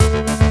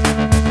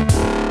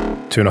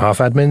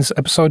2.5 Admins,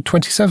 episode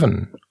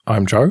 27.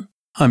 I'm Joe.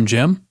 I'm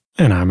Jim.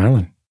 And I'm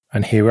Alan.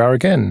 And here we are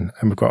again,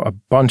 and we've got a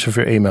bunch of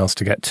your emails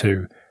to get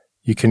to.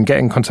 You can get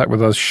in contact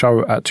with us,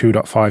 show at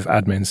 2.5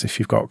 Admins, if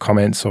you've got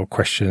comments or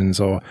questions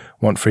or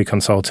want free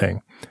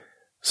consulting.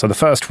 So the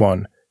first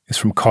one is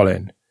from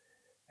Colin.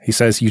 He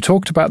says, you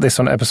talked about this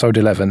on episode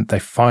 11, they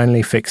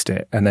finally fixed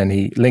it, and then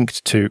he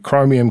linked to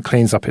Chromium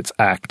cleans up its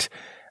act,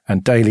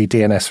 and daily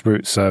DNS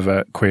root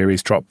server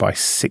queries dropped by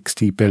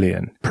 60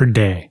 billion. Per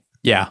day.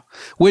 Yeah,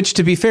 which,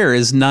 to be fair,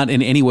 is not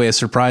in any way a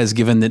surprise,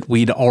 given that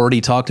we'd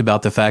already talked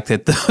about the fact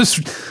that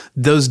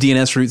those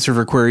DNS root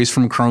server queries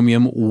from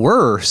Chromium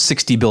were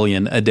 60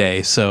 billion a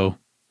day. So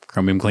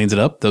Chromium cleans it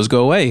up. Those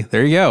go away.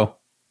 There you go.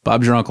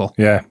 Bob's your uncle.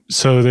 Yeah.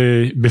 So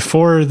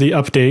before the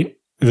update,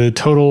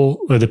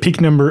 the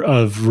peak number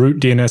of root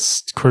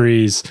DNS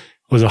queries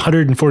was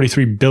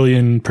 143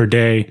 billion per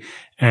day,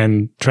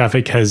 and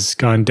traffic has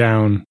gone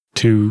down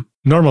to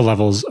normal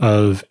levels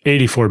of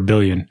 84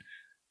 billion.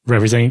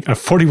 Representing a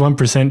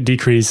 41%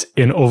 decrease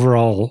in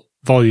overall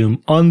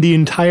volume on the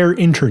entire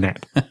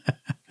internet.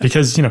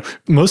 Because,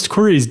 most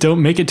queries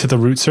don't make it to the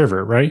root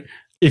server, right?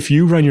 If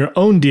you run your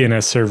own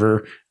DNS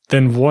server,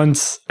 then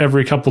once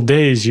every couple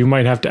days, you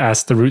might have to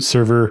ask the root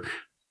server,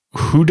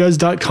 who does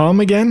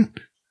 .com again?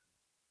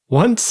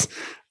 Once.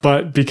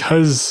 But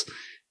because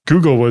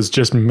Google was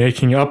just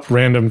making up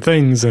random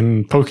things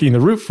and poking the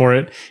root for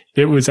it,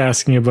 it was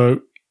asking about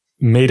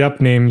made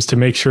up names to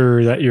make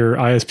sure that your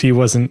ISP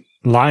wasn't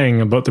lying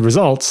about the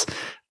results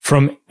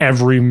from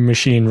every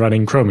machine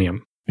running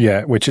Chromium.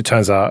 Yeah, which it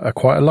turns out are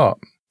quite a lot.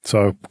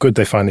 So good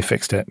they finally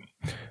fixed it.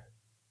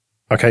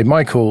 Okay,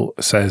 Michael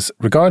says,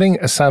 regarding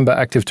a Samba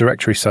Active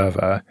Directory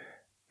server,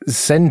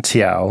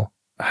 Zential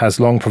has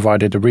long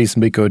provided a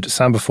reasonably good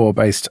Samba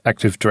 4-based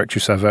Active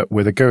Directory server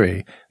with a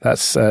GUI.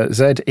 That's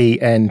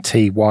Zentyal.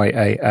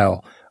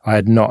 I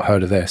had not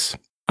heard of this.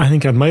 I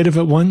think I might have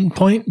at one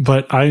point,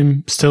 but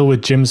I'm still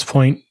with Jim's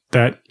point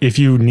that if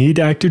you need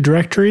Active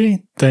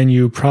Directory, then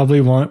you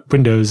probably want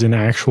Windows in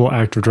actual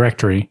Active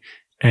Directory.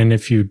 And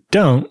if you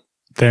don't,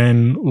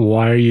 then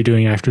why are you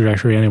doing Active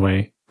Directory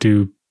anyway?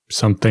 Do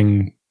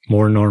something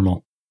more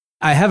normal.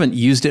 I haven't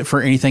used it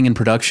for anything in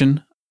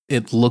production.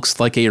 It looks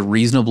like a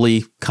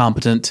reasonably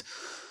competent,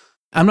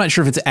 I'm not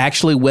sure if it's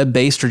actually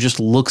web-based or just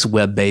looks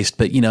web-based,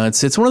 but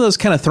it's one of those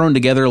kind of thrown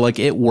together like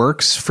it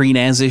works,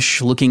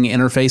 FreeNAS-ish looking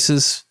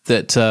interfaces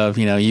that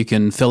you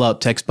can fill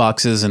out text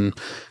boxes and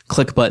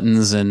click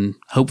buttons and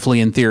hopefully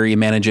in theory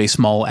manage a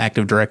small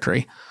Active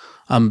Directory.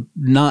 I'm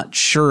not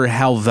sure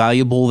how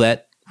valuable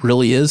that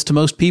really is to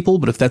most people,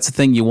 but if that's the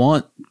thing you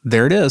want,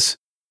 there it is.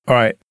 All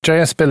right.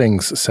 JS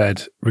Billings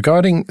said,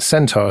 regarding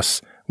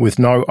CentOS with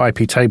no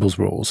IP tables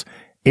rules,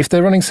 if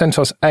they're running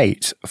CentOS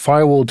 8,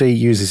 FirewallD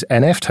uses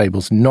NF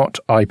tables, not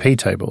IP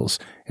tables,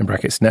 in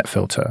brackets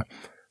netfilter.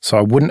 So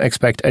I wouldn't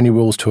expect any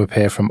rules to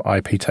appear from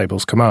IP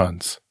tables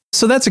commands.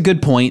 So that's a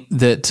good point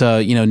that,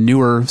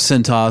 newer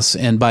CentOS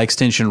and by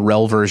extension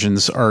RHEL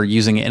versions are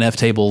using NF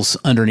tables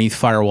underneath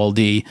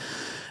FirewallD.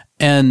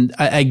 And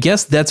I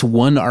guess that's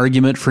one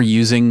argument for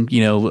using,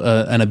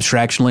 an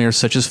abstraction layer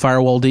such as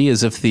FirewallD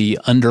is if the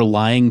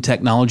underlying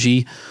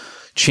technology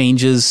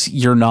changes,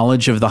 your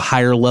knowledge of the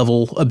higher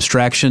level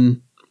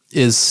abstraction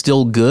is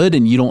still good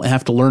and you don't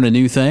have to learn a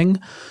new thing.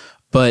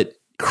 But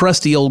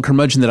crusty old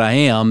curmudgeon that I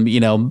am,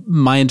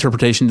 my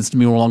interpretation is to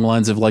be more along the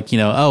lines of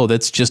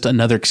that's just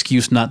another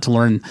excuse not to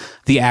learn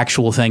the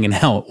actual thing and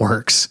how it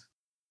works.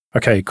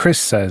 Okay, Chris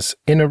says,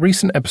 in a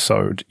recent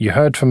episode, you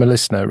heard from a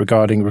listener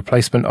regarding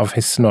replacement of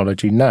his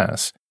Synology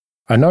NAS.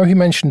 I know he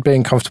mentioned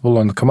being comfortable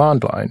on the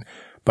command line,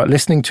 but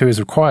listening to his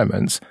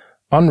requirements,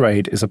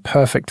 Unraid is a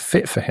perfect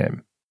fit for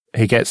him.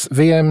 He gets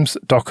VMs,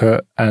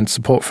 Docker, and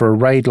support for a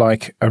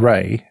RAID-like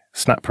array,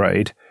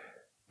 SnapRAID,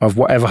 of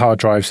whatever hard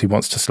drives he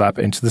wants to slap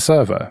into the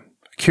server.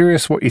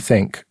 Curious what you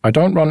think. I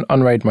don't run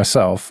Unraid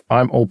myself.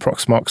 I'm all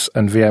Proxmox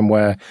and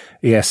VMware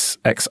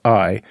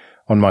ESXi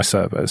on my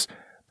servers.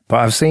 But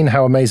I've seen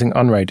how amazing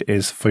Unraid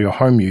is for your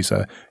home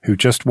user who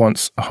just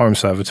wants a home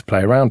server to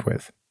play around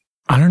with.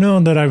 I don't know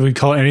that I would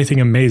call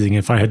anything amazing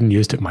if I hadn't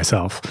used it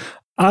myself.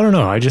 I don't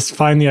know. I just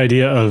find the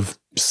idea of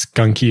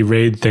skunky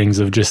RAID things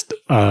of just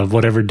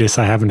whatever disk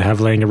I happen to have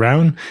laying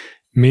around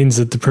means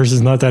that the person's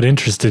not that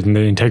interested in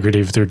the integrity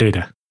of their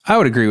data. I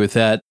would agree with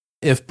that.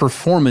 If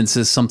performance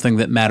is something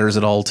that matters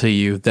at all to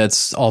you,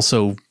 that's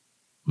also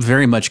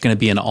very much going to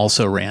be an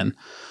also ran.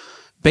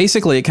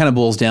 Basically, it kind of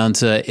boils down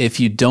to if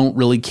you don't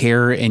really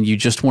care and you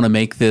just want to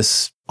make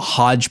this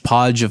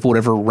hodgepodge of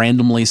whatever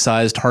randomly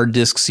sized hard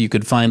disks you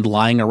could find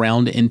lying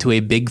around into a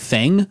big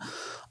thing,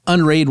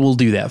 Unraid will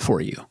do that for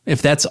you.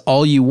 If that's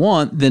all you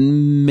want,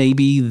 then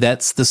maybe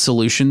that's the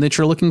solution that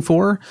you're looking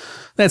for.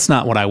 That's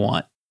not what I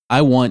want.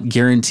 I want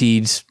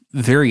guaranteed,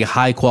 very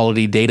high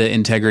quality data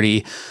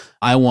integrity.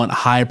 I want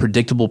high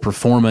predictable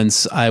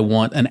performance. I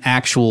want an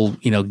actual,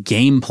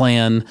 game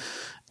plan,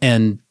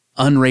 and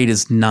Unraid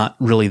is not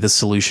really the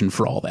solution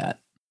for all that.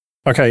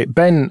 Okay,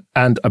 Ben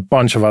and a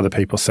bunch of other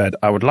people said,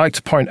 I would like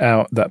to point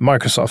out that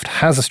Microsoft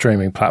has a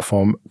streaming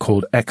platform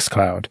called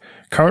xCloud,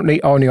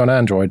 currently only on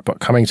Android, but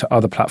coming to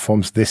other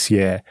platforms this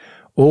year.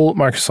 all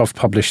Microsoft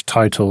published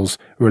titles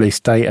release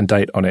date and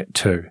date on it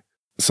too.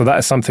 So that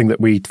is something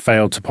that we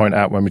failed to point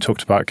out when we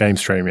talked about game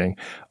streaming.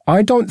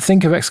 I don't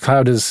think of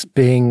xCloud as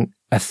being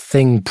a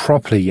thing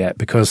properly yet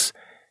because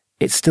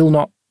it's still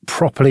not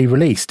properly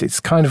released. It's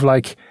kind of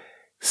like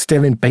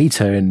still in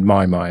beta in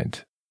my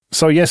mind.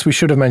 So yes, we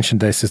should have mentioned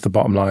this as the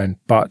bottom line,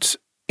 but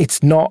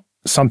it's not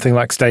something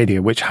like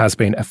Stadia, which has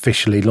been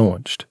officially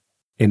launched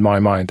in my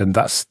mind. And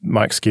that's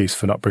my excuse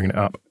for not bringing it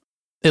up.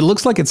 It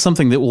looks like it's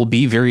something that will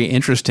be very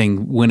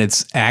interesting when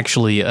it's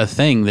actually a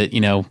thing that,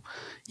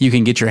 you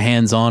can get your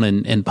hands on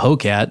and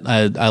poke at.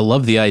 I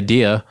love the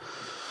idea.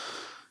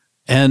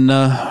 And,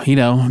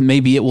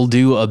 maybe it will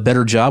do a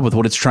better job with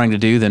what it's trying to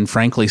do than,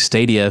 frankly,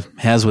 Stadia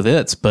has with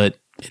its, but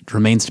it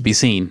remains to be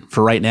seen.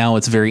 For right now,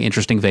 it's very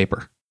interesting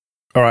vapor.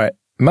 All right.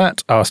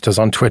 Matt asked us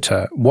on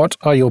Twitter, what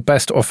are your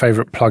best or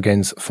favorite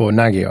plugins for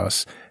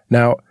Nagios?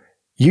 Now,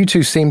 you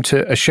two seem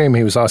to assume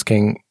he was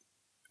asking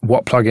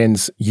what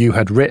plugins you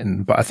had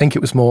written, but I think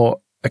it was more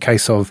a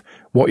case of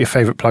what your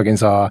favorite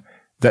plugins are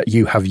that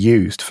you have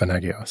used for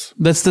Nagios.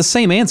 That's the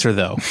same answer,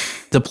 though.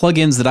 The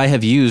plugins that I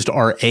have used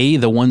are A,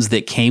 the ones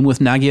that came with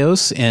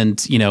Nagios,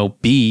 and,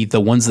 B,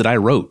 the ones that I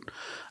wrote.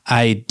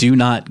 I do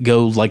not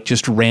go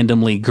just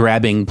randomly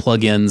grabbing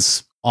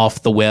plugins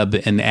off the web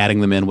and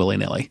adding them in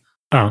willy-nilly.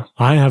 Oh,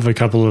 I have a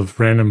couple of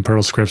random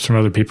Perl scripts from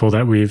other people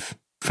that we've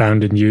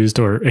found and used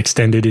or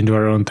extended into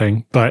our own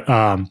thing. But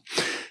I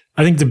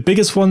think the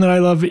biggest one that I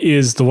love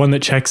is the one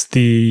that checks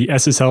the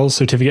SSL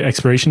certificate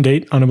expiration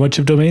date on a bunch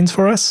of domains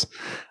for us.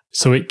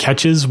 So it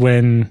catches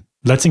when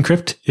Let's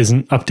Encrypt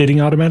isn't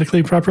updating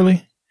automatically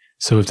properly.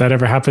 So if that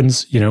ever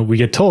happens, we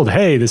get told,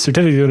 hey, the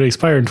certificate is going to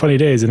expire in 20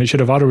 days and it should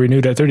have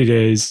auto-renewed at 30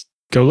 days.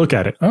 Go look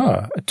at it.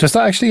 Ah, does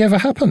that actually ever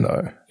happen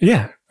though?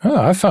 Yeah. Oh,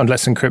 I found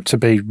Let's Encrypt to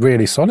be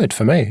really solid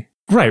for me.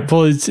 Right.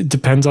 Well, it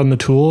depends on the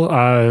tool.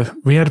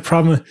 We had a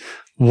problem.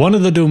 One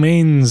of the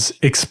domains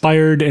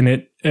expired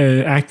and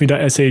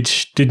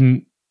acme.sh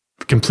didn't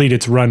complete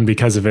its run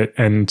because of it.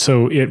 And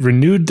so it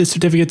renewed the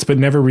certificates, but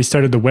never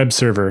restarted the web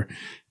server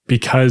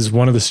because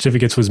one of the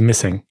certificates was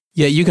missing.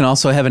 Yeah, you can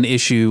also have an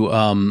issue.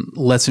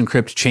 Let's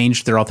Encrypt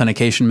changed their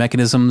authentication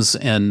mechanisms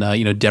and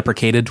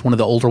deprecated one of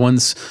the older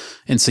ones,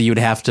 and so you would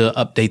have to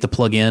update the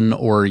plugin,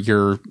 or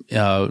your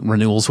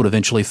renewals would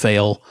eventually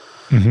fail.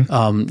 Mm-hmm.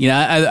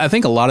 I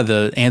think a lot of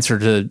the answer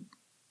to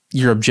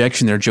your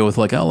objection there, Joe, with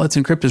Let's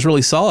Encrypt is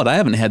really solid. I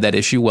haven't had that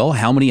issue. Well,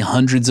 how many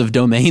hundreds of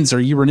domains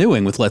are you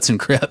renewing with Let's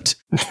Encrypt?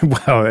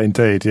 Well,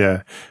 indeed,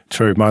 yeah.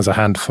 True. Mine's a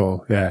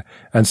handful, yeah.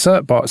 And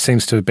Certbot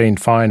seems to have been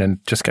fine and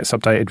just gets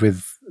updated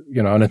with,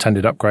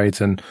 unattended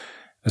upgrades and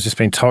has just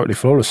been totally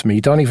flawless for me.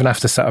 You don't even have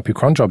to set up your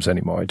cron jobs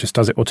anymore. It just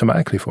does it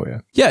automatically for you.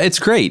 Yeah, it's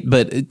great.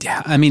 But,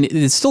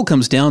 it still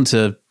comes down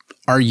to,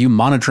 are you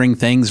monitoring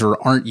things or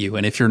aren't you?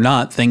 And if you're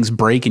not, things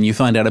break and you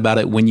find out about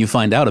it when you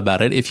find out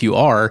about it. If you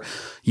are,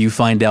 you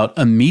find out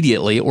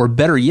immediately, or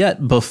better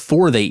yet,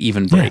 before they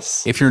even break.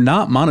 Yes. If you're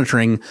not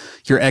monitoring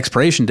your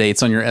expiration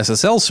dates on your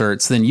SSL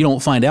certs, then you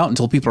don't find out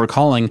until people are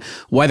calling,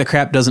 why the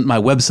crap doesn't my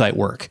website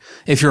work?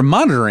 If you're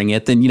monitoring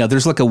it, then,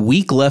 there's a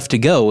week left to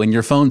go and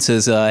your phone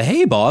says,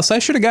 hey boss, I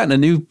should have gotten a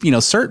new,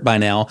 cert by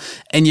now.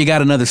 And you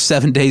got another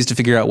 7 days to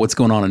figure out what's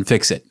going on and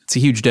fix it. It's a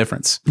huge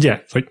difference. Yeah.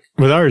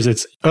 With ours,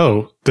 it's,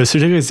 the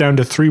certificate's down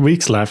to 3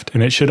 weeks left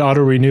and it should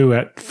auto renew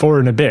at 4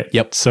 and a bit.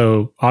 Yep.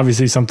 So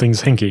obviously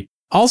something's hinky.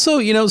 Also,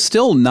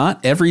 still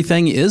not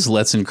everything is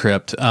Let's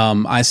Encrypt.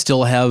 I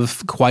still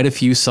have quite a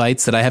few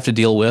sites that I have to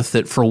deal with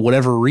that for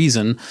whatever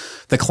reason,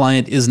 the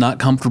client is not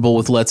comfortable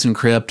with Let's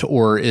Encrypt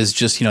or is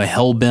just,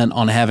 hell-bent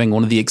on having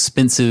one of the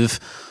expensive,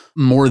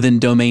 more than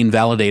domain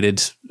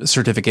validated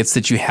certificates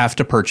that you have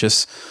to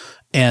purchase.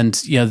 And,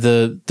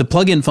 the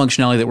plugin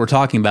functionality that we're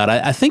talking about,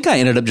 I think I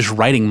ended up just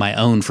writing my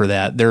own for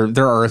that.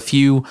 There are a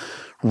few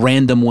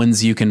random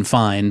ones you can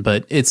find,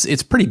 but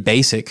it's pretty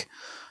basic.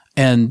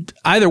 And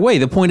either way,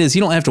 the point is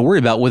you don't have to worry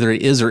about whether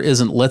it is or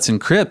isn't Let's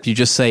Encrypt. You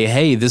just say,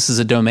 hey, this is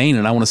a domain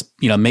and I want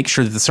to, make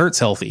sure that the cert's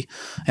healthy.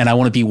 And I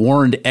want to be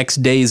warned X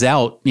days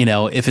out,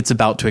 if it's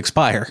about to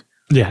expire.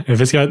 Yeah. If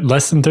it's got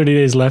less than 30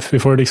 days left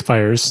before it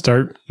expires,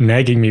 start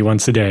nagging me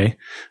once a day.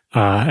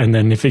 And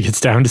then if it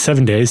gets down to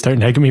 7 days, start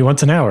nagging me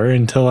once an hour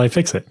until I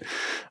fix it.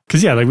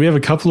 Because we have a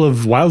couple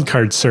of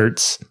wildcard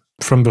certs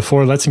from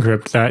before Let's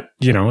Encrypt that,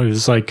 it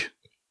was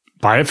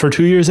buy it for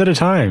 2 years at a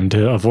time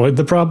to avoid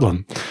the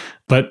problem.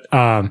 But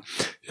the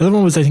other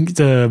one was, I think,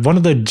 one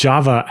of the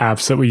Java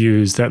apps that we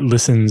use that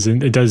listens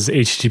and it does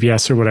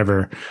HTTPS or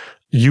whatever.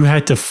 You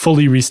had to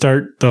fully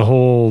restart the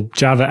whole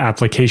Java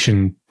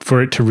application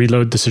for it to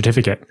reload the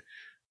certificate.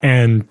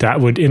 And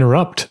that would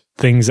interrupt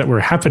things that were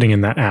happening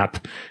in that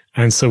app.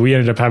 And so we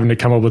ended up having to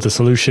come up with a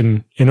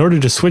solution in order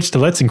to switch to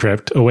Let's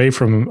Encrypt away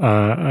from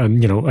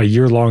a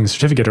year-long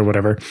certificate or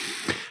whatever,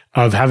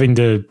 of having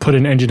to put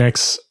an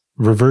Nginx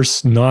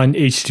reverse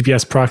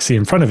non-HTTPS proxy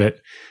in front of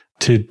it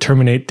to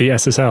terminate the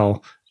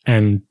SSL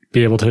and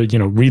be able to,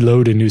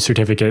 reload a new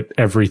certificate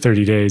every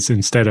 30 days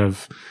instead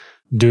of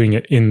doing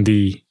it in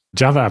the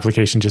Java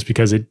application just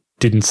because it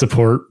didn't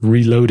support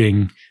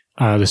reloading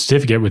the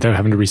certificate without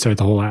having to restart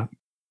the whole app.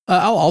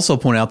 I'll also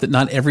point out that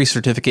not every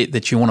certificate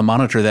that you want to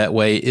monitor that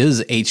way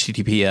is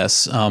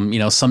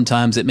HTTPS.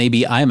 Sometimes it may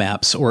be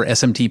IMAPS or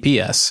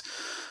SMTPS.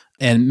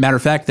 And matter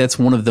of fact, that's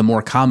one of the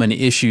more common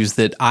issues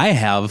that I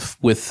have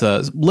with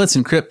Let's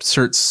Encrypt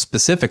certs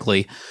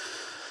specifically.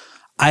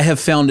 I have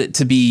found it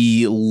to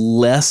be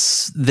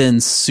less than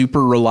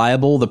super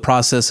reliable, the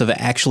process of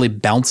actually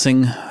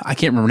bouncing. I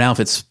can't remember now if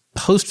it's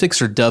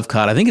Postfix or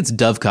Dovecot. I think it's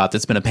Dovecot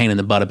that's been a pain in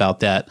the butt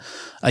about that.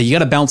 You got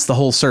to bounce the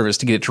whole service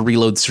to get it to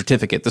reload the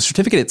certificate. The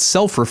certificate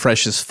itself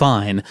refreshes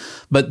fine,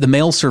 but the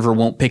mail server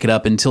won't pick it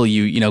up until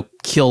you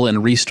kill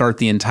and restart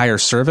the entire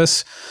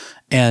service.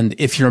 And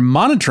if you're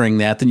monitoring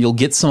that, then you'll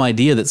get some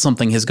idea that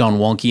something has gone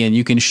wonky and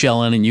you can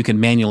shell in and you can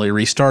manually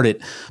restart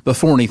it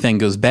before anything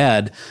goes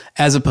bad,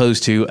 as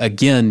opposed to,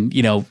 again,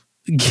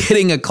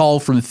 getting a call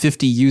from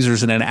 50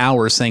 users in an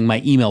hour saying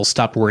my email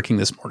stopped working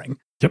this morning.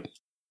 Yep.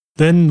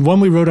 Then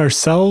one we wrote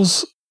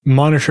ourselves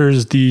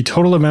monitors the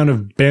total amount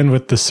of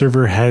bandwidth the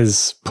server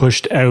has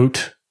pushed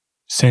out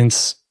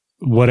since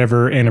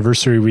whatever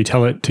anniversary we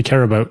tell it to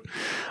care about.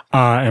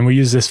 And we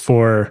use this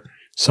for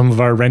some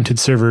of our rented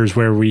servers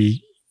where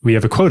we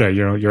have a quota.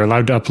 You're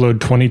allowed to upload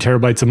 20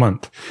 terabytes a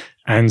month.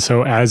 And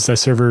so as the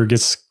server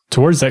gets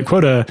towards that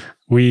quota,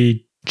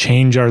 we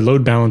change our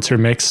load balancer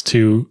mix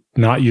to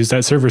not use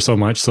that server so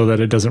much so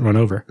that it doesn't run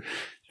over.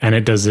 And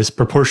it does this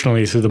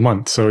proportionally through the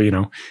month. So,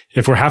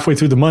 if we're halfway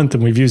through the month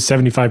and we've used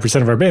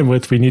 75% of our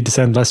bandwidth, we need to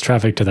send less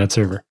traffic to that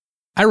server.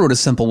 I wrote a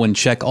simple one,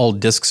 check all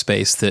disk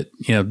space that,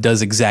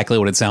 does exactly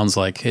what it sounds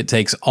like. It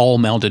takes all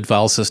mounted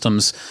file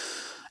systems,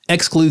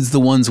 excludes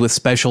the ones with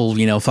special,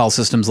 file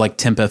systems like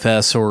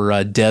TempFS or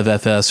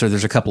DevFS, or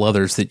there's a couple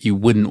others that you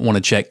wouldn't want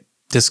to check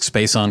disk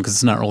space on because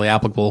it's not really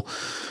applicable.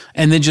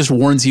 And then just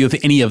warns you if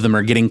any of them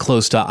are getting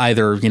close to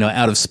either,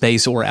 out of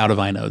space or out of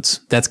inodes.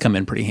 That's come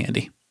in pretty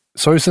handy.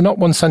 So is there not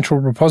one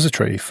central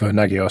repository for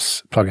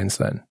Nagios plugins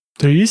then?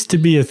 There used to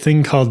be a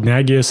thing called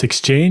Nagios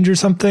Exchange or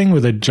something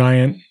with a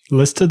giant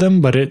list of them,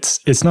 but it's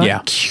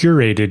not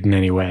curated in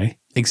any way.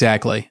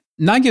 Exactly.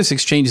 Nagios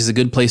Exchange is a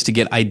good place to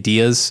get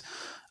ideas.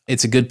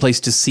 It's a good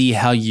place to see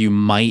how you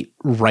might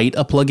write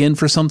a plugin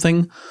for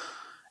something.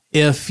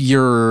 If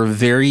you're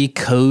very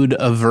code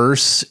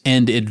averse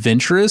and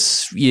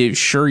adventurous,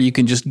 sure, you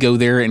can just go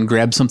there and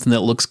grab something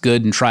that looks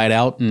good and try it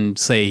out and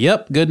say,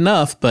 yep, good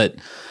enough. But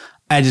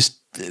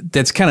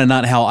that's kind of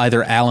not how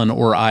either Alan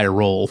or I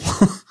roll.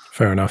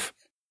 Fair enough.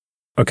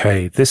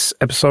 Okay, this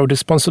episode is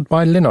sponsored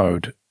by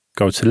Linode.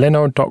 Go to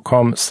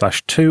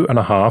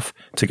linode.com/2.5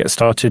 to get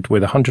started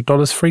with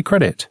 $100 free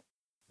credit.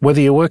 Whether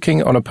you're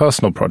working on a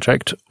personal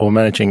project or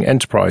managing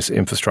enterprise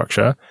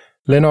infrastructure,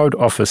 Linode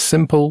offers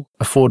simple,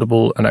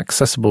 affordable, and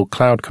accessible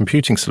cloud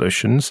computing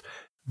solutions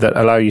that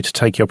allow you to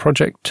take your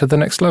project to the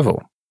next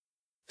level.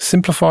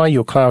 Simplify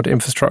your cloud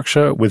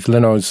infrastructure with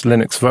Linode's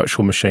Linux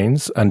virtual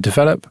machines and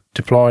develop,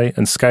 deploy,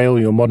 and scale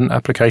your modern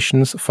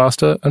applications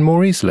faster and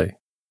more easily.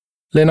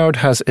 Linode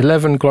has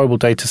 11 global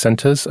data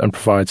centers and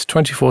provides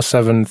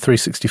 24/7,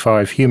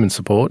 365 human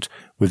support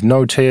with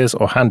no tiers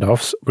or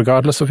handoffs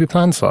regardless of your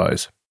plan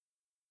size.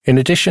 In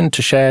addition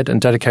to shared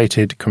and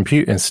dedicated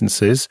compute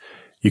instances,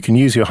 you can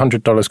use your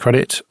 $100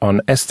 credit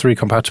on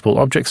S3-compatible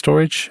object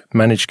storage,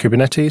 managed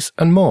Kubernetes,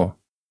 and more.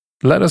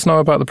 Let us know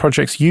about the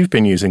projects you've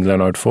been using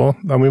Linode for,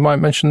 and we might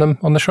mention them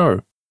on the show.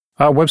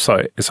 Our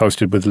website is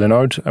hosted with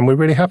Linode, and we're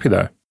really happy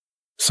there.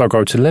 So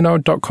go to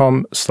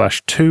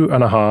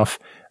linode.com/2.5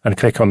 and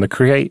click on the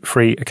Create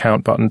Free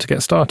Account button to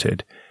get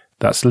started.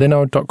 That's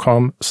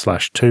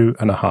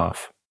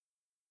linode.com/2.5.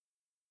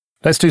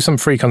 Let's do some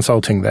free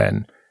consulting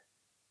then.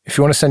 If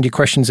you want to send your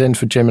questions in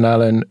for Jim and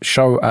Alan,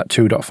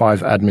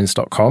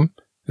 show@2.5admins.com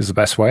is the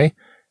best way.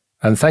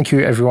 And thank you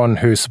everyone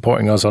who is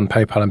supporting us on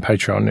PayPal and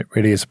Patreon. It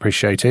really is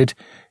appreciated.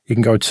 You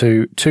can go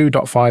to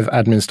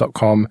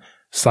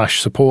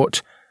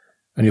 2.5admins.com/support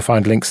and you'll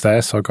find links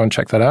there. So go and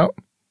check that out.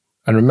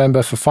 And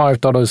remember, for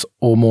 $5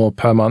 or more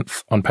per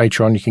month on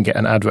Patreon, you can get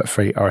an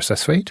advert-free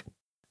RSS feed.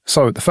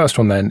 So the first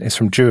one then is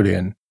from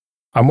Julian.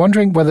 I'm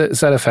wondering whether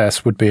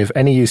ZFS would be of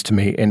any use to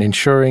me in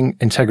ensuring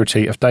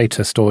integrity of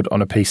data stored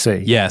on a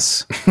PC.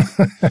 Yes.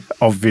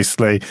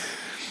 Obviously.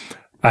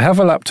 I have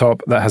a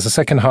laptop that has a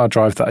second hard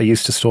drive that I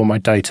use to store my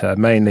data,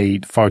 mainly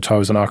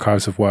photos and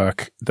archives of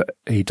work that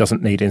he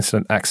doesn't need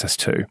instant access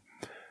to.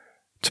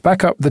 To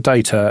back up the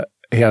data,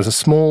 he has a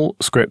small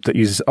script that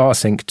uses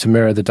rsync to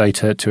mirror the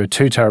data to a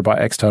 2 terabyte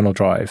external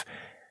drive.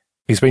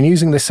 He's been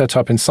using this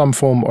setup in some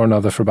form or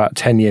another for about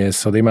 10 years,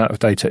 so the amount of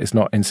data is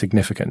not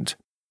insignificant.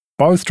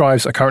 Both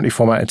drives are currently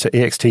formatted to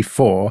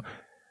ext4,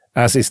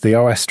 as is the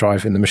OS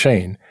drive in the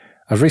machine.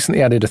 I've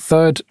recently added a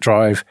third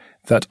drive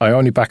that I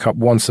only back up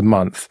once a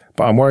month,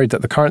 but I'm worried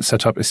that the current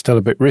setup is still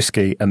a bit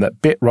risky and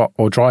that bit rot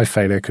or drive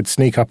failure could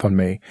sneak up on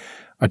me.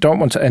 I don't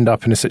want to end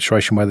up in a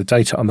situation where the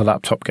data on the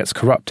laptop gets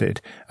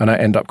corrupted and I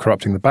end up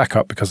corrupting the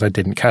backup because I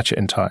didn't catch it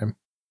in time.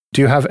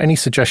 Do you have any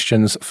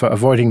suggestions for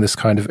avoiding this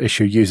kind of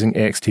issue using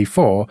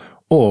ext4,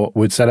 or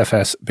would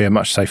ZFS be a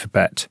much safer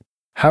bet?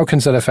 How can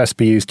ZFS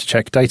be used to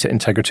check data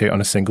integrity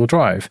on a single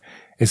drive?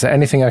 Is there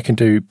anything I can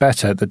do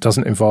better that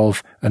doesn't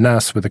involve a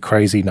NAS with a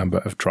crazy number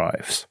of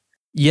drives?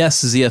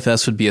 Yes,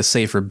 ZFS would be a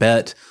safer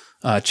bet.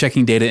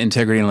 Checking data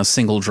integrity on a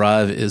single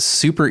drive is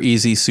super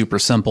easy, super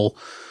simple.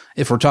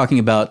 If we're talking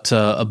about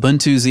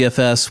Ubuntu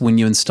ZFS, when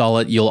you install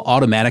it, you'll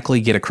automatically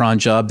get a cron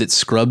job that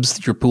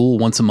scrubs your pool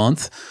once a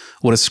month.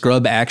 What a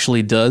scrub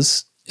actually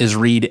does is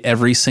read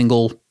every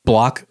single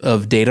block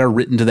of data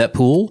written to that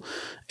pool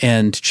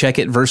and check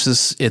it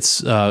versus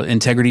its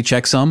integrity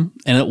checksum,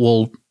 and it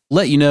will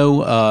let you know.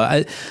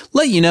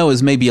 Let you know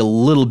is maybe a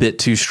little bit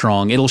too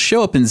strong. It'll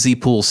show up in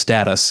zpool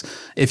status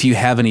if you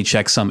have any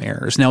checksum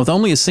errors. Now, with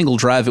only a single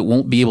drive, it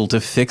won't be able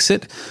to fix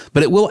it,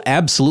 but it will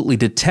absolutely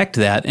detect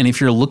that. And if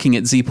you're looking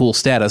at zpool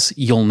status,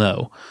 you'll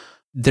know.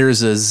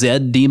 There's a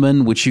Z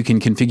daemon, which you can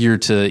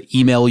configure to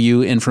email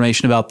you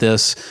information about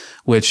this,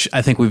 which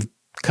I think we've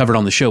covered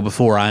on the show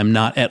before. I'm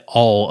not at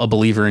all a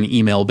believer in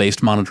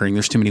email-based monitoring.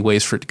 There's too many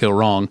ways for it to go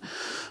wrong.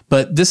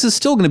 But this is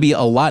still going to be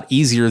a lot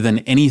easier than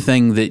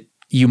anything that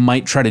you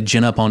might try to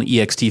gin up on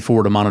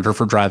ext4 to monitor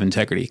for drive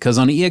integrity. Because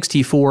on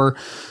ext4,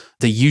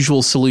 the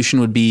usual solution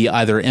would be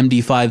either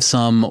MD5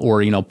 sum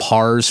or,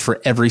 pars for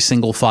every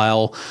single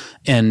file,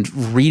 and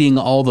reading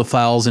all the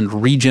files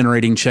and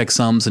regenerating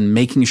checksums and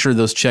making sure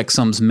those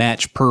checksums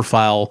match per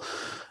file.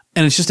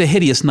 And it's just a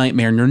hideous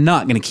nightmare, and you're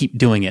not going to keep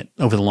doing it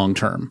over the long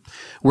term.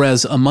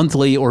 Whereas a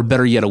monthly, or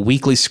better yet, a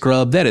weekly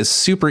scrub, that is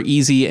super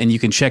easy, and you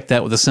can check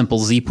that with a simple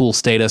zpool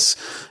status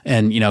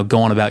and, go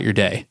on about your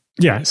day.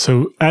 Yeah,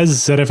 so as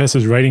ZFS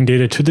is writing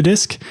data to the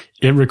disk,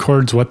 it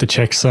records what the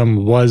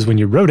checksum was when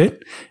you wrote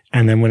it,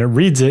 and then when it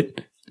reads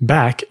it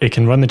back, it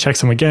can run the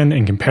checksum again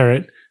and compare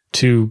it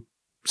to...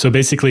 So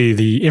basically,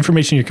 the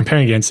information you're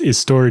comparing against is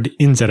stored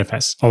in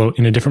ZFS, although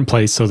in a different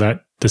place so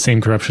that the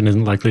same corruption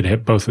isn't likely to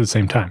hit both at the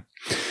same time.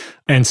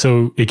 And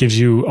so it gives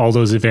you all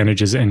those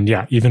advantages. And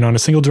yeah, even on a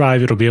single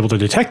drive, it'll be able to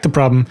detect the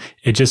problem.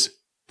 It just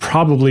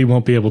probably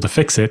won't be able to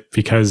fix it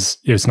because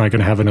it's not going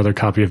to have another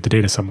copy of the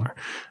data somewhere.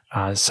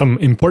 Some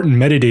important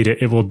metadata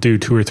it will do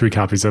 2 or 3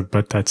 copies of,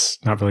 but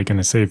that's not really going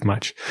to save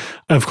much.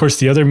 Of course,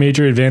 the other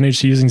major advantage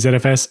to using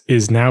ZFS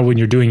is now when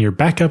you're doing your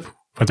backup,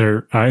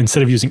 whether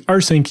instead of using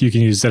rsync, you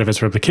can use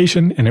ZFS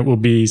replication, and it will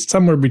be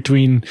somewhere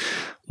between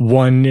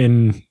 1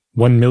 and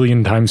 1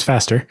 million times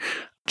faster.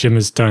 Jim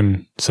has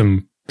done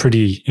some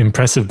pretty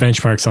impressive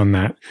benchmarks on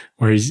that,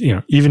 where he's,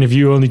 even if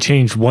you only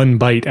change 1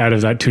 byte out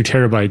of that 2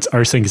 terabytes,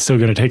 rsync is still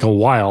going to take a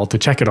while to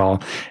check it all,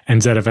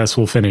 and ZFS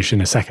will finish in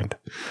a second.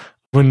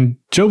 When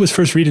Joe was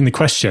first reading the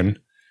question,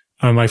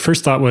 my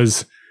first thought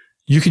was,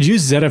 you could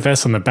use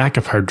ZFS on the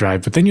backup hard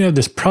drive, but then you have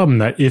this problem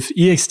that if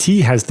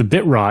EXT has the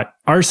bit rot,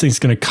 rsync is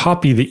going to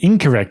copy the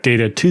incorrect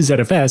data to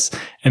ZFS,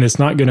 and it's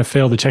not going to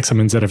fail the checksum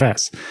in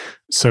ZFS.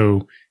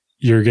 So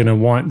you're going to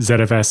want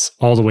ZFS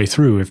all the way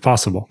through if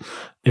possible.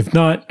 If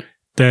not,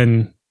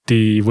 then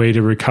the way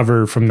to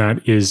recover from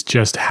that is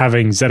just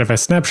having ZFS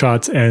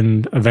snapshots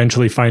and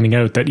eventually finding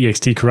out that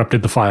EXT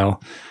corrupted the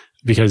file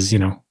because,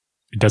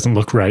 it doesn't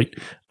look right,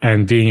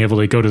 and being able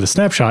to go to the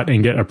snapshot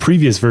and get a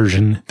previous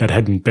version that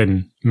hadn't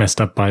been messed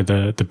up by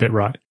the bit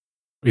rot.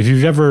 If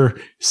you've ever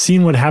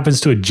seen what happens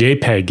to a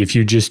JPEG if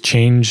you just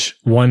change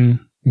 1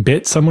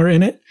 bit somewhere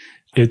in it,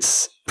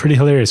 it's pretty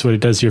hilarious what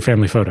it does to your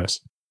family photos.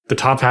 The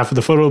top half of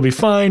the photo will be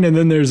fine, and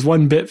then there's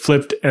 1 bit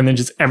flipped, and then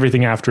just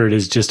everything after it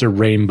is just a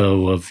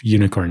rainbow of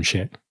unicorn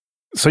shit.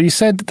 So you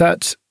said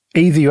that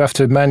either you have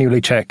to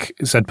manually check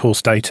zpool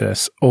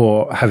status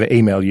or have it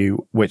email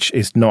you, which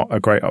is not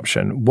a great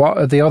option. What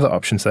are the other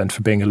options then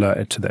for being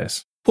alerted to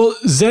this? Well,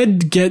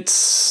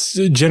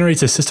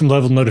 generates a system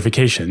level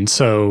notification.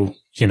 So,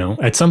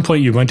 at some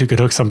point Ubuntu could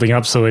hook something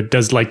up so it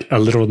does like a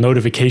little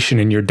notification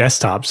in your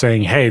desktop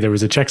saying, hey, there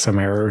was a checksum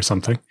error or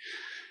something.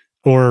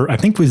 Or I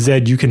think with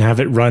Z, you can have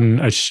it run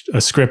a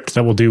script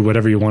that will do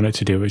whatever you want it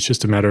to do. It's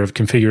just a matter of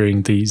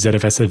configuring the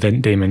ZFS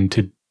event daemon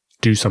to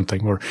do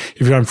something. Or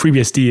if you're on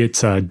FreeBSD,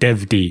 it's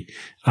devd.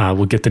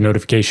 We'll get the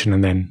notification,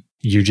 and then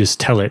you just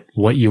tell it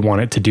what you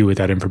want it to do with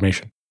that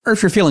information. Or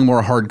if you're feeling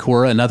more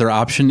hardcore, another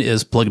option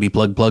is pluggity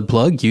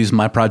plug. Use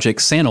my project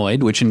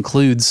Sanoid, which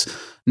includes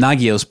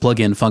Nagios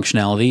plugin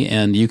functionality,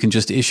 and you can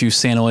just issue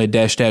Sanoid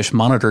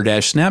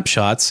 --monitor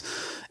snapshots.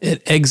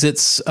 It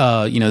exits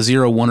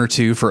 0, 1, or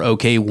 2 for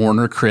OK, warn,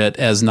 or crit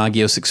as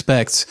Nagios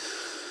expects.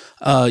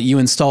 You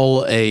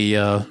install a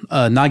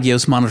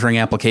Nagios monitoring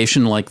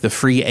application like the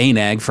free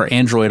ANAG for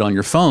Android on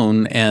your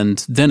phone,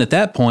 and then at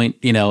that point,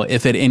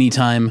 if at any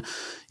time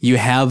you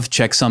have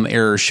checksum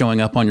errors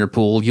showing up on your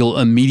pool, you'll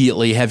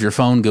immediately have your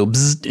phone go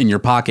bzzz in your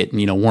pocket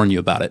and warn you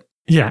about it.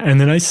 Yeah,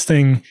 and the nice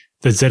thing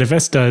that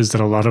ZFS does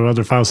that a lot of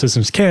other file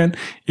systems can't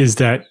is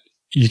that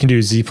you can do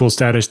zpool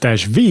status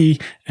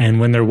 -v, and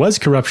when there was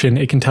corruption,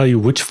 it can tell you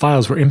which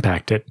files were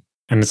impacted.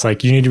 And it's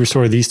like, you need to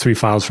restore these 3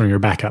 files from your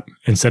backup,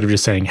 instead of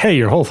just saying, hey,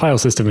 your whole file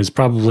system is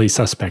probably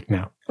suspect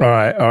now. All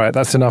right.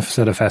 That's enough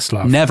ZFS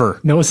love.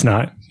 Never. No, it's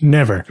not.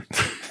 Never.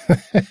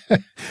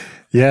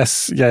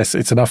 Yes,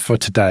 it's enough for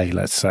today,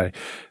 let's say.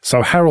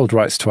 So Harold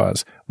writes to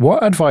us,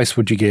 what advice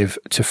would you give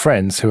to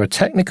friends who are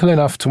technical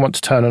enough to want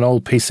to turn an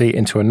old PC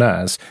into a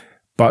NAS,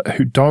 but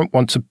who don't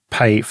want to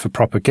pay for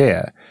proper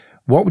gear?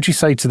 What would you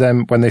say to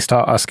them when they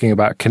start asking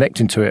about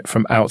connecting to it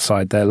from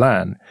outside their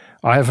LAN?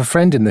 I have a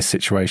friend in this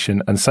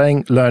situation, and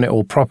saying learn it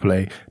all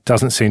properly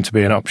doesn't seem to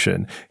be an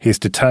option. He is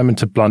determined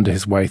to blunder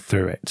his way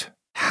through it.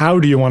 How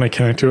do you want to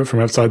connect to it from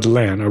outside the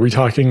LAN? Are we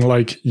talking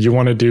like you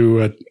want to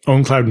do a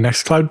OwnCloud,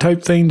 Nextcloud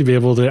type thing to be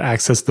able to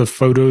access the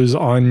photos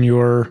on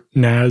your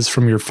NAS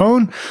from your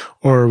phone?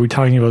 Or are we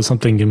talking about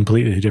something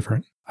completely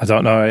different? I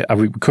don't know.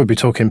 We could be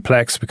talking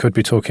Plex. We could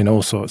be talking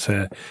all sorts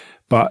here.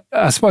 But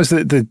I suppose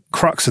the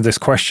crux of this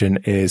question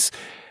is,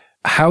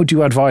 how do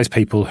you advise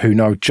people who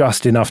know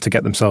just enough to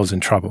get themselves in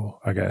trouble,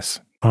 I guess?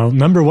 Well,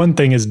 number one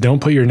thing is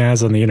don't put your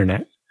NAS on the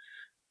internet.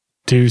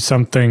 Do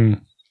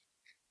something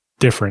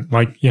different.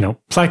 Like,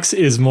 Plex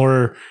is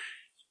more,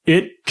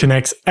 it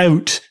connects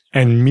out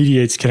and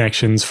mediates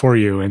connections for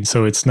you. And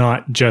so it's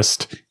not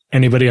just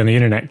anybody on the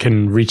internet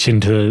can reach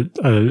into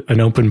an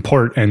open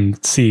port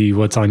and see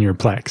what's on your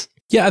Plex.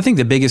 Yeah, I think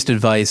the biggest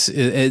advice,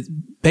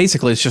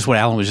 basically, it's just what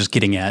Alan was just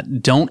getting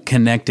at. Don't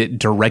connect it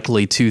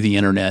directly to the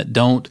internet.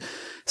 Don't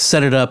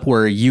set it up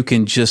where you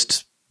can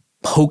just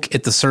poke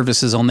at the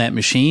services on that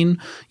machine.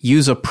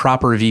 Use a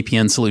proper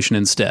VPN solution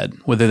instead,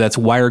 whether that's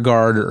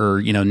WireGuard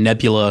or,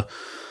 Nebula,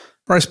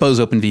 or I suppose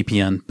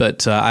OpenVPN.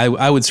 But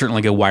I would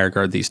certainly go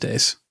WireGuard these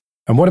days.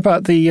 And what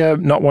about the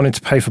not wanting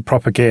to pay for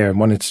proper gear and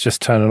wanting to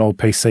just turn an old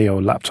PC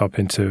or laptop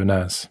into a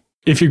NAS?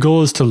 If your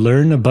goal is to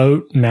learn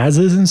about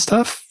NASs and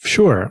stuff,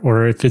 sure.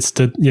 Or if it's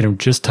to,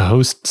 just to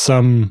host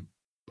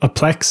a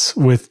Plex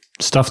with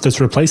stuff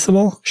that's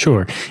replaceable,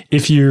 sure.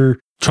 If you're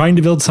trying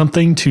to build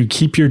something to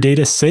keep your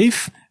data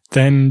safe,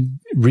 then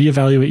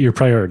reevaluate your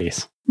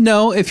priorities.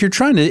 No, if you're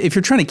trying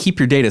to keep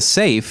your data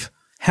safe,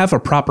 have a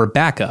proper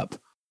backup.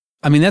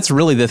 I mean, that's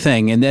really the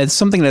thing. And that's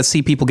something that I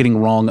see people getting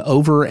wrong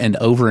over and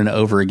over and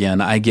over again.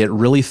 I get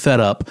really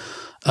fed up.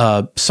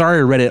 Sorry,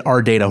 I read it,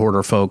 Our Data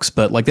Hoarder, folks,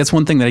 but that's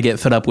one thing that I get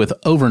fed up with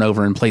over and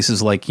over in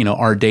places like,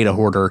 Our Data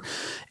Hoarder,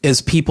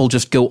 is people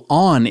just go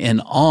on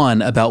and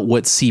on about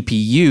what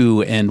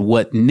CPU and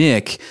what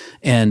NIC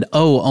and,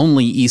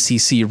 only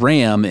ECC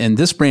RAM and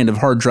this brand of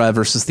hard drive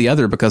versus the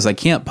other because I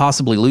can't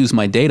possibly lose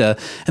my data,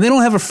 and they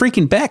don't have a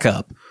freaking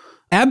backup.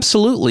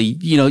 Absolutely,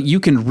 you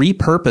can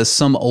repurpose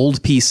some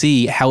old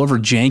PC, however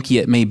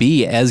janky it may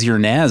be, as your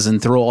NAS and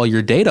throw all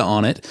your data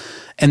on it.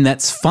 And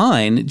that's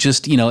fine.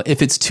 Just,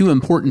 if it's too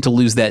important to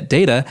lose that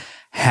data,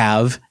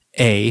 have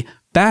a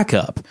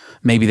backup.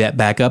 Maybe that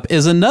backup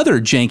is another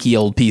janky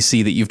old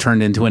PC that you've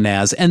turned into a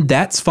NAS, and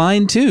that's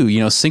fine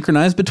too.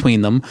 Synchronize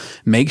between them,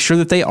 make sure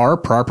that they are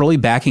properly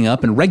backing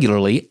up and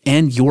regularly,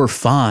 and you're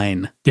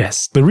fine.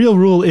 Yes. The real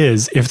rule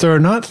is if there are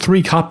not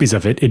 3 copies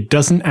of it, it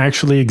doesn't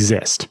actually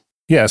exist.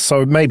 Yeah,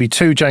 so maybe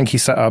 2 janky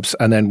setups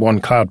and then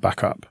 1 cloud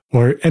backup.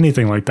 Or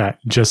anything like that.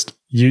 Just,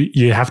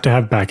 you have to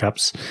have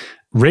backups.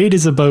 RAID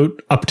is about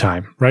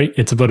uptime, right?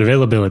 It's about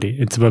availability.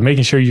 It's about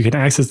making sure you can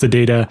access the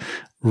data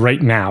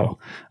right now.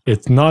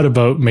 It's not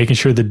about making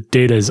sure the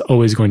data is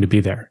always going to be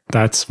there.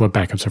 That's what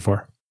backups are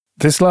for.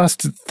 This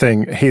last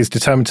thing, he is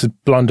determined to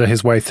blunder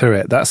his way through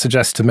it. That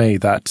suggests to me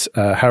that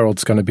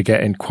Harold's going to be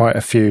getting quite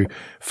a few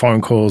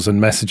phone calls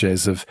and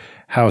messages of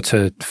how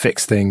to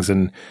fix things.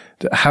 And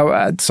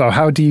how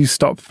do you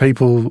stop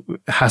people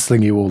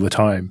hassling you all the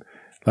time?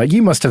 Like,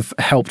 you must have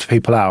helped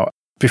people out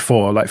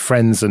before, like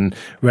friends and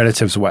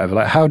relatives or whatever.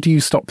 Like, how do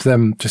you stop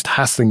them just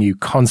hassling you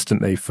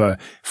constantly for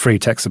free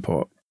tech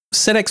support?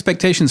 Set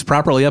expectations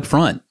properly up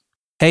front.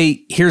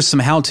 Hey, here's some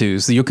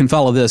how-tos. You can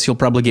follow this. You'll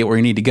probably get where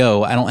you need to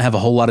go. I don't have a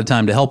whole lot of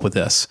time to help with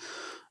this.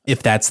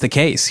 If that's the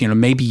case,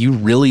 maybe you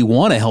really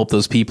want to help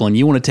those people and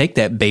you want to take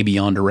that baby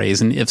on to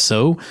raise. And if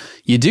so,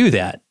 you do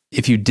that.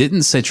 If you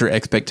didn't set your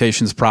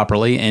expectations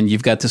properly and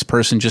you've got this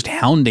person just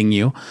hounding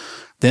you,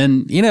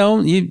 then,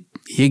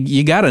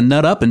 you got to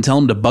nut up and tell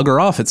them to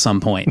bugger off at some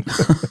point.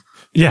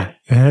 Yeah.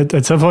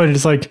 At some point,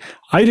 it's like,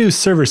 I do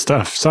server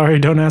stuff. Sorry,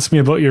 don't ask me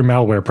about your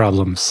malware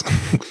problems.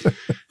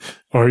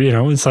 Or,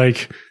 it's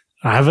like,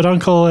 I have an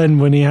uncle, and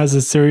when he has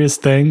a serious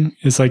thing,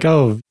 it's like,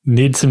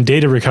 need some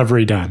data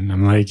recovery done.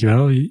 I'm like,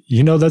 well,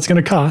 that's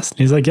going to cost.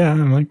 And he's like, yeah.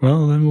 I'm like,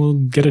 well, then we'll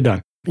get it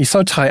done. You're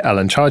so tight,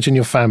 Alan, charging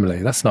your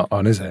family. That's not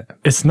on, is it?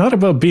 It's not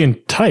about being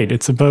tight.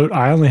 It's about,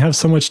 I only have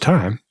so much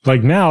time.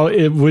 Like now,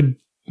 it would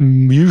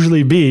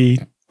usually be,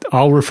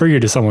 I'll refer you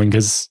to someone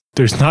because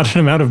there's not an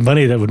amount of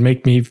money that would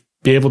make me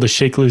be able to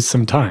shake loose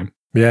some time.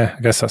 Yeah,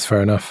 I guess that's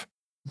fair enough.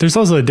 There's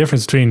also a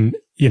difference between,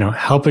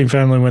 helping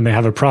family when they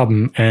have a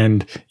problem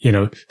and,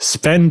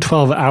 spend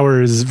 12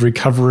 hours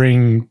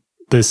recovering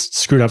this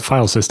screwed up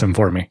file system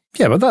for me.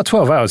 Yeah, but that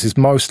 12 hours is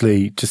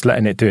mostly just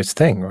letting it do its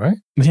thing, right?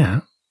 Yeah.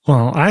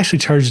 Well, I actually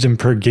charged him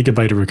per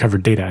gigabyte of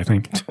recovered data, I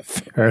think.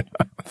 Fair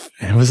enough.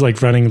 And it was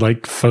like running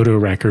like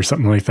PhotoRec or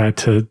something like that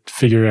to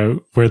figure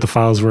out where the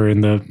files were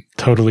in the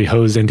totally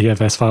hosed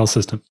NTFS file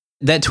system.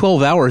 That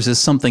 12 hours is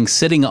something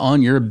sitting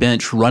on your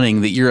bench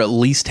running that you're at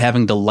least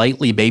having to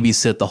lightly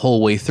babysit the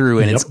whole way through.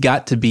 And It's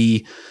got to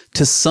be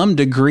to some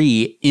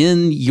degree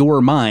in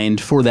your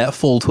mind for that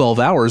full 12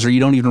 hours, or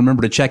you don't even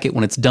remember to check it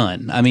when it's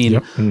done. I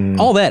mean,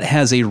 all that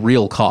has a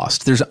real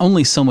cost. There's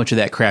only so much of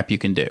that crap you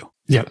can do.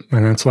 Yep.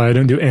 And that's why I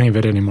don't do any of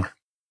it anymore.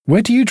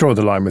 Where do you draw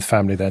the line with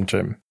family then,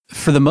 Jim?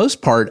 For the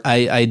most part,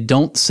 I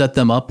don't set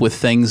them up with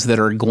things that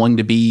are going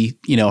to be,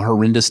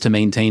 horrendous to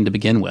maintain to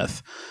begin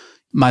with.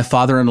 My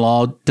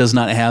father-in-law does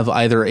not have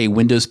either a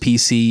Windows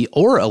PC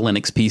or a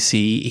Linux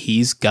PC.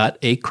 He's got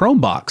a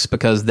Chromebox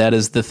because that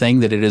is the thing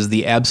that it is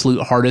the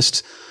absolute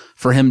hardest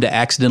for him to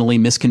accidentally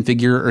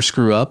misconfigure or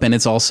screw up. And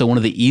it's also one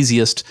of the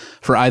easiest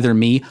for either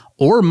me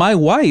or my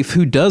wife,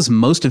 who does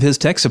most of his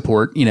tech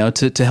support,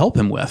 to help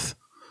him with.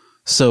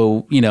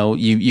 So,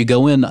 you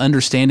go in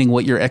understanding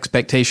what your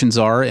expectations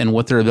are and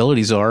what their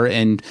abilities are,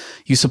 and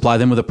you supply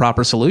them with a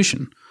proper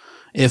solution.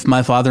 If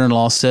my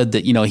father-in-law said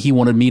that, he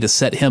wanted me to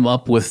set him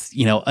up with,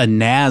 a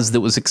NAS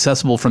that was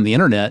accessible from the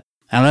internet,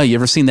 I don't know, you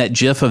ever seen that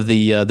GIF of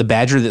the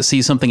badger that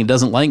sees something it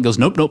doesn't like and goes,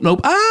 nope, nope,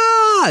 nope,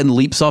 and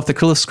leaps off the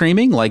cliff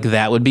screaming? Like,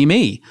 that would be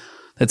me.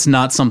 That's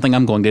not something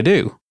I'm going to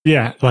do.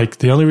 Yeah, like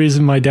the only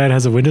reason my dad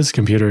has a Windows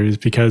computer is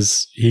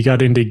because he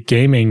got into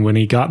gaming when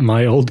he got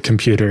my old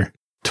computer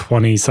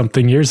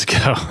 20-something years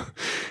ago.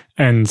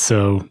 And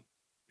so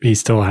he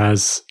still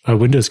has a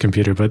Windows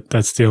computer, but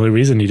that's the only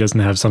reason he doesn't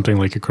have something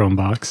like a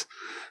Chromebox.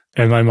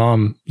 And my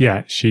mom,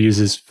 she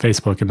uses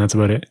Facebook and that's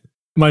about it.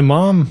 My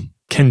mom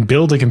can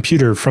build a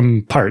computer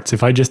from parts.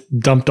 If I just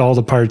dumped all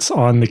the parts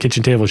on the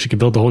kitchen table, she could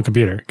build the whole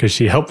computer because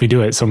she helped me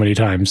do it so many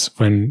times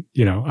when,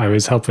 I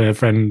was helping a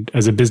friend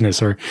as a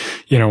business, or,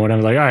 when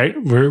I'm like, all right,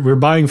 we're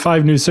buying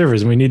 5 new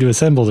servers and we need to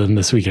assemble them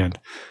this weekend.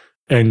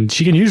 And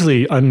she can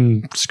usually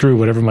unscrew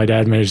whatever my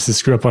dad managed to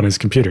screw up on his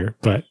computer.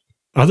 But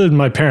other than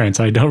my parents,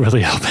 I don't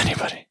really help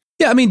anybody.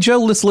 Yeah, I mean, Joe,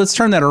 let's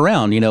turn that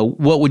around.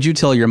 What would you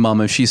tell your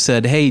mom if she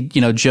said, hey,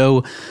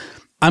 Joe,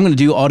 I'm going to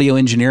do audio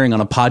engineering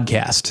on a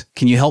podcast.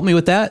 Can you help me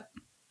with that?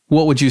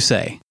 What would you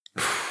say?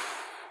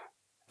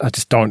 I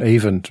just don't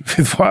even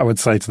with what I would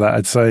say to that.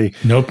 I'd say,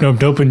 nope,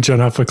 and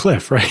jump off a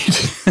cliff,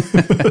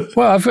 right?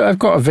 Well, I've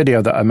got a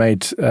video that I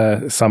made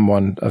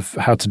someone of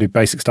how to do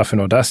basic stuff in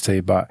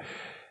Audacity, but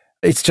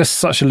it's just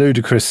such a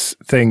ludicrous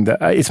thing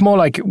that it's more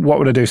like, what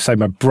would I do? Say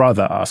my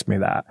brother asked me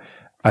that.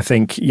 I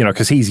think,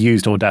 because he's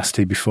used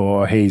Audacity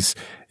before. He's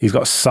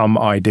got some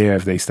idea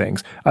of these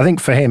things. I think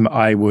for him,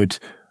 I would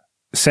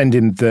send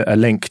him a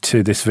link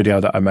to this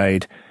video that I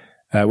made,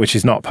 which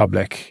is not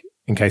public,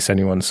 in case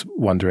anyone's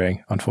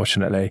wondering,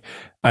 unfortunately,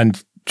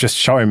 and just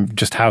show him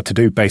just how to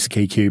do basic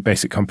EQ,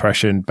 basic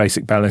compression,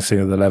 basic balancing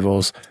of the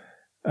levels,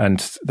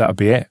 and that would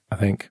be it, I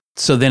think.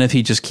 So then if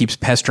he just keeps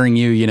pestering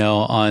you,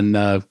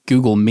 on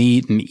Google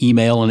Meet and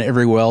email and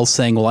everywhere else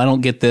saying, well, I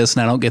don't get this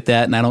and I don't get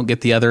that and I don't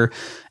get the other,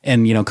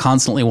 and,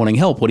 constantly wanting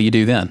help, what do you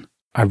do then?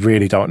 I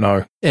really don't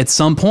know. At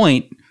some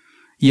point,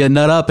 you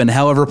nut up and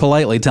however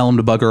politely tell him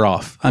to bugger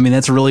off. I mean,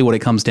 that's really what it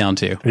comes down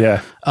to.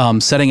 Yeah.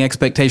 Setting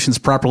expectations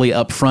properly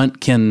up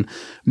front can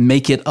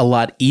make it a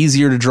lot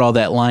easier to draw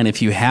that line if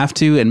you have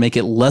to, and make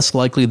it less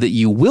likely that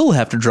you will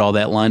have to draw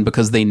that line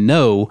because they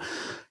know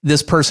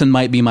this person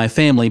might be my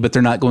family, but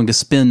they're not going to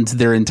spend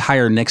their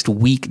entire next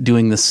week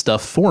doing this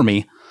stuff for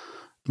me.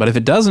 But if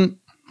it doesn't,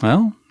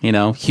 well,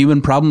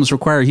 human problems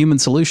require human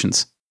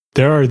solutions.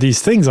 There are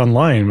these things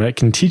online that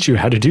can teach you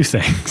how to do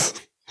things.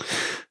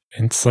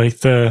 It's like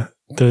the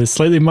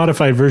slightly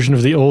modified version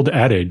of the old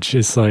adage.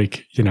 It's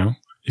like,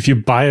 if you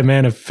buy a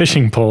man a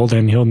fishing pole,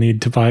 then he'll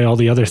need to buy all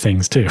the other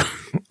things too.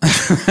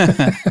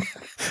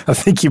 I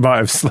think you might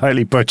have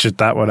slightly butchered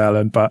that one,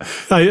 Alan, but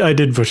I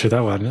did butcher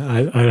that one.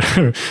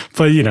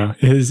 But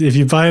if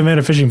you buy a man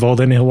a fishing pole,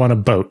 then he'll want a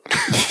boat.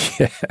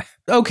 Yeah.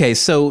 Okay,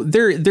 so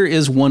there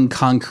is one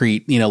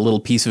concrete, little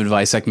piece of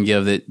advice I can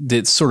give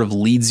that sort of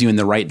leads you in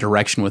the right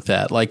direction with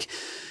that. Like,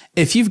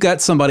 if you've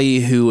got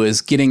somebody who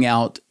is getting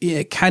out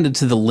kind of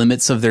to the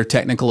limits of their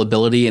technical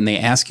ability and they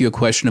ask you a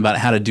question about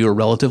how to do a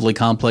relatively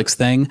complex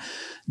thing,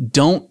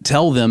 don't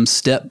tell them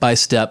step by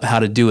step how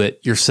to do it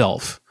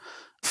yourself.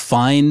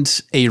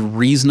 Find a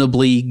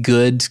reasonably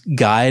good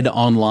guide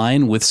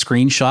online with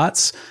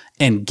screenshots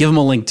and give them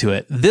a link to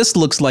it. This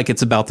looks like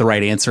it's about the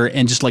right answer,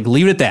 and just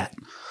leave it at that.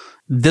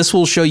 This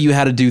will show you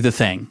how to do the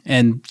thing,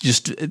 and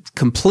just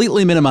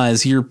completely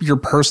minimize your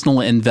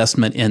personal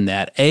investment in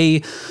that.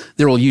 A,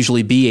 there will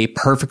usually be a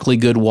perfectly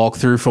good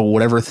walkthrough for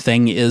whatever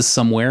thing is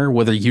somewhere,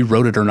 whether you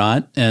wrote it or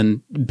not.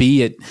 And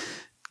B, it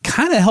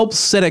kind of helps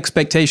set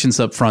expectations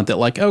up front that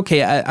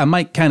okay, I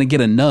might kind of get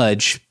a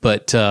nudge,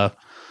 but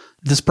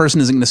this person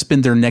isn't going to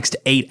spend their next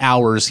 8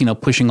 hours,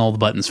 pushing all the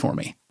buttons for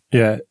me.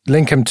 Yeah.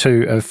 Link them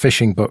to a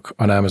fishing book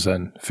on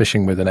Amazon,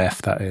 fishing with an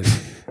F, that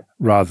is,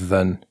 rather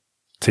than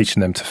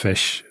teaching them to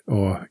fish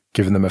or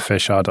giving them a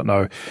fish. I don't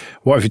know.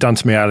 What have you done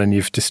to me, Alan?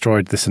 You've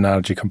destroyed this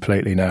analogy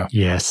completely now.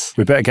 Yes.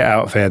 We better get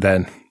out of here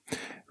then.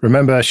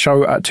 Remember,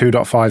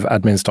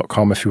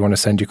 show@2.5admins.com if you want to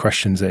send your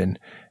questions in.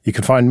 You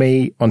can find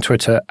me on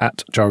Twitter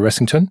 @Joe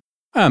Ressington.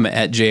 I'm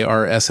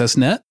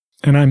 @JRSSNet.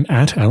 And I'm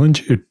 @Alan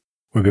Jude.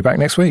 We'll be back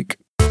next week.